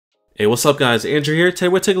Hey, what's up guys, Andrew here. Today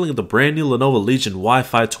we're taking a look at the brand new Lenovo Legion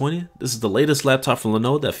Y520. This is the latest laptop from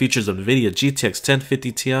Lenovo that features NVIDIA GTX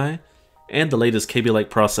 1050 Ti and the latest Kaby Lake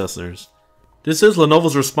processors. This is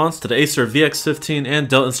Lenovo's response to the Acer VX15 and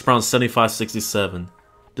Dell Inspiron 7567.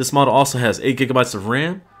 This model also has 8GB of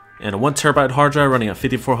RAM and a 1TB hard drive running at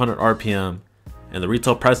 5400 RPM. And the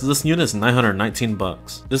retail price of this unit is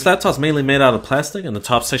 $919. This laptop is mainly made out of plastic, and the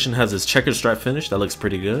top section has this checkered stripe finish that looks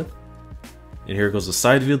pretty good. And here goes the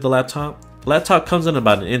side view of the laptop. The laptop comes in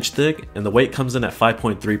about an inch thick, and the weight comes in at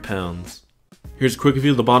 5.3 pounds. Here's a quick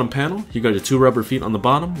view of the bottom panel. You got your two rubber feet on the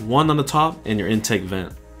bottom, one on the top, and your intake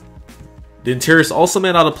vent. The interior is also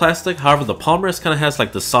made out of plastic, however the palm rest kind of has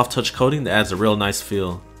like the soft touch coating that adds a real nice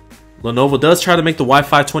feel. Lenovo does try to make the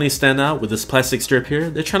Y520 stand out with this plastic strip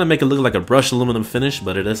here. They're trying to make it look like a brushed aluminum finish,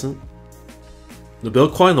 but it isn't. The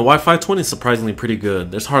build quality on the Y520 is surprisingly pretty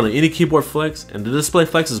good. There's hardly any keyboard flex, and the display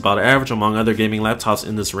flex is about average among other gaming laptops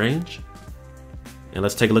in this range. And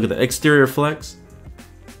let's take a look at the exterior flex.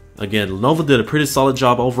 Again, Lenovo did a pretty solid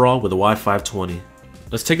job overall with the Y520.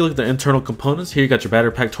 Let's take a look at the internal components. Here you got your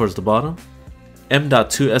battery pack towards the bottom,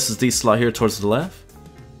 M.2 SSD slot here towards the left,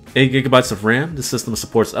 8GB of RAM. The system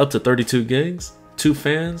supports up to 32 gigs, 2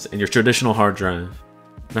 fans, and your traditional hard drive.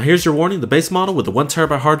 Now here's your warning, the base model with the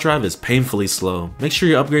 1TB hard drive is painfully slow. Make sure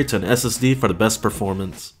you upgrade to an SSD for the best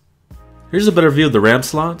performance. Here's a better view of the RAM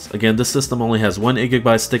slots. Again, this system only has one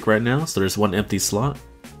 8GB stick right now, so there's one empty slot.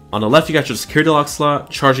 On the left you got your security lock slot,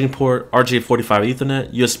 charging port, RJ45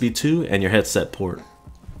 Ethernet, USB 2, and your headset port.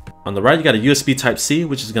 On the right you got a USB Type-C,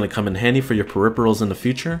 which is going to come in handy for your peripherals in the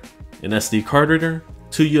future, an SD card reader,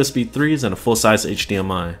 2 USB 3s, and a full-size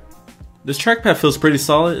HDMI. This trackpad feels pretty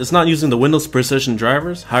solid. It's not using the Windows Precision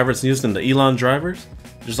drivers, however it's using the Elon drivers.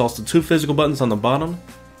 There's also 2 physical buttons on the bottom,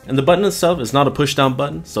 and the button itself is not a push down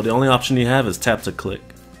button, so the only option you have is tap to click.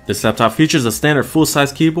 This laptop features a standard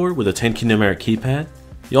full-size keyboard with a 10-key numeric keypad.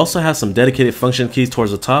 You also have some dedicated function keys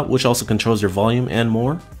towards the top, which also controls your volume and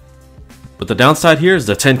more. But the downside here is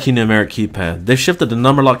the 10-key numeric keypad. They've shifted the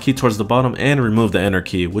number lock key towards the bottom and removed the enter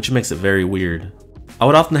key, which makes it very weird. I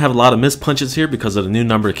would often have a lot of missed punches here because of the new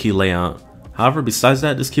number key layout. However, besides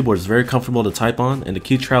that, this keyboard is very comfortable to type on and the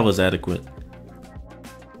key travel is adequate.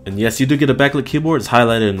 And yes, you do get a backlit keyboard, it's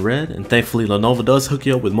highlighted in red, and thankfully Lenovo does hook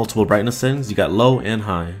you up with multiple brightness settings. You got low and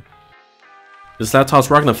high. This laptop is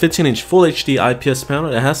rocking a 15-inch Full HD IPS panel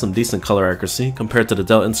that has some decent color accuracy compared to the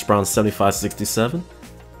Dell Inspiron 7567.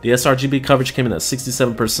 The sRGB coverage came in at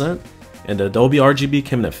 67%, and the Adobe RGB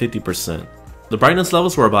came in at 50%. The brightness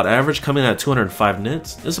levels were about average, coming in at 205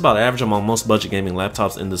 nits. This is about average among most budget gaming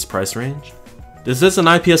laptops in this price range. This is an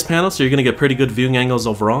IPS panel, so you're going to get pretty good viewing angles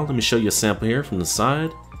overall. Let me show you a sample here from the side,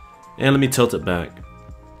 and let me tilt it back.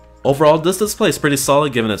 Overall, this display is pretty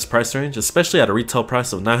solid given its price range, especially at a retail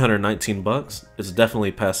price of $919. It's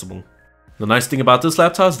definitely passable. The nice thing about this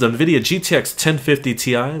laptop is the NVIDIA GTX 1050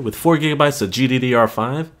 Ti with 4GB of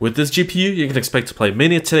GDDR5. With this GPU, you can expect to play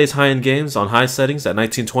many of today's high-end games on high settings at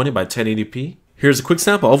 1920 by 1080p. Here's a quick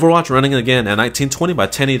sample of Overwatch running again at 1920 by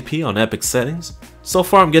 1080p on epic settings. So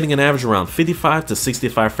far I'm getting an average around 55 to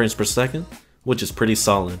 65 frames per second, which is pretty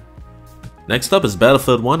solid. Next up is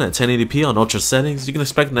Battlefield 1 at 1080p on ultra settings. You can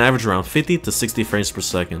expect an average around 50 to 60 frames per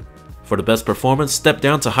second. For the best performance, step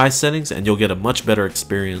down to high settings and you'll get a much better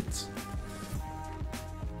experience.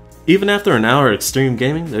 Even after an hour of extreme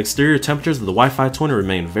gaming, the exterior temperatures of the Y520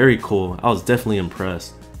 remain very cool. I was definitely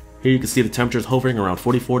impressed. Here you can see the temperatures hovering around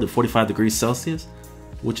 44 to 45 degrees Celsius,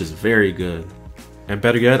 which is very good. And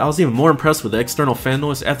better yet, I was even more impressed with the external fan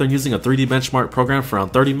noise after using a 3D benchmark program for around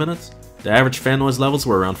 30 minutes. The average fan noise levels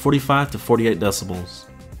were around 45 to 48 decibels.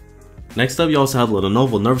 Next up, you also have the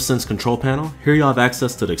Lenovo NerveSense control panel. Here you have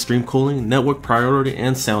access to the extreme cooling, network priority,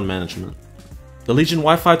 and sound management. The Legion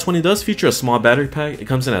Y520 does feature a small battery pack. It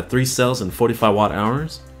comes in at 3 cells and 45 watt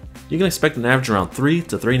hours. You can expect an average around 3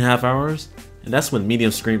 to 3.5 hours, and that's with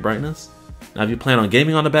medium screen brightness. Now if you plan on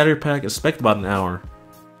gaming on the battery pack, expect about an hour.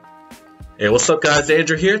 Hey, what's up guys,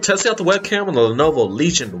 Andrew here, testing out the webcam on the Lenovo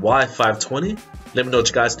Legion Y520. Let me know what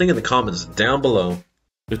you guys think in the comments down below.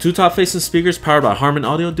 The two top facing speakers powered by Harman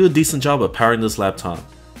Audio do a decent job of powering this laptop.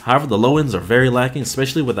 However, the low ends are very lacking,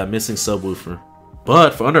 especially with that missing subwoofer.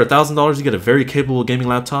 But for under $1,000 you get a very capable gaming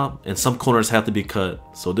laptop, and some corners have to be cut,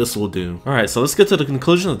 so this will do. Alright, so let's get to the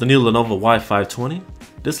conclusion of the new Lenovo Y520.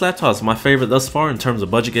 This laptop is my favorite thus far in terms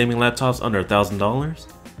of budget gaming laptops under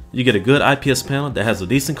 $1,000. You get a good IPS panel that has a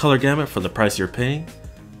decent color gamut for the price you're paying,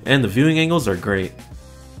 and the viewing angles are great.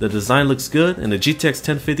 The design looks good, and the GTX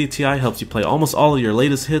 1050 Ti helps you play almost all of your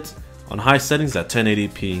latest hits on high settings at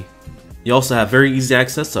 1080p. You also have very easy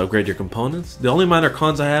access to upgrade your components. The only minor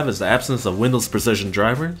cons I have is the absence of Windows Precision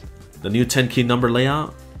drivers, the new 10-key number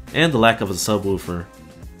layout, and the lack of a subwoofer.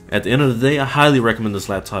 At the end of the day, I highly recommend this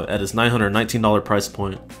laptop at its $919 price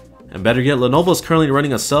point. And better yet, Lenovo is currently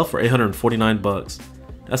running a sale for $849.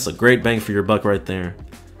 That's a great bang for your buck right there.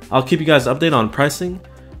 I'll keep you guys updated on pricing.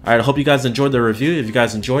 Alright, I hope you guys enjoyed the review. If you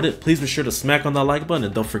guys enjoyed it, please be sure to smack on that like button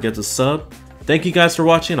and don't forget to sub. Thank you guys for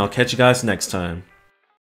watching. I'll catch you guys next time.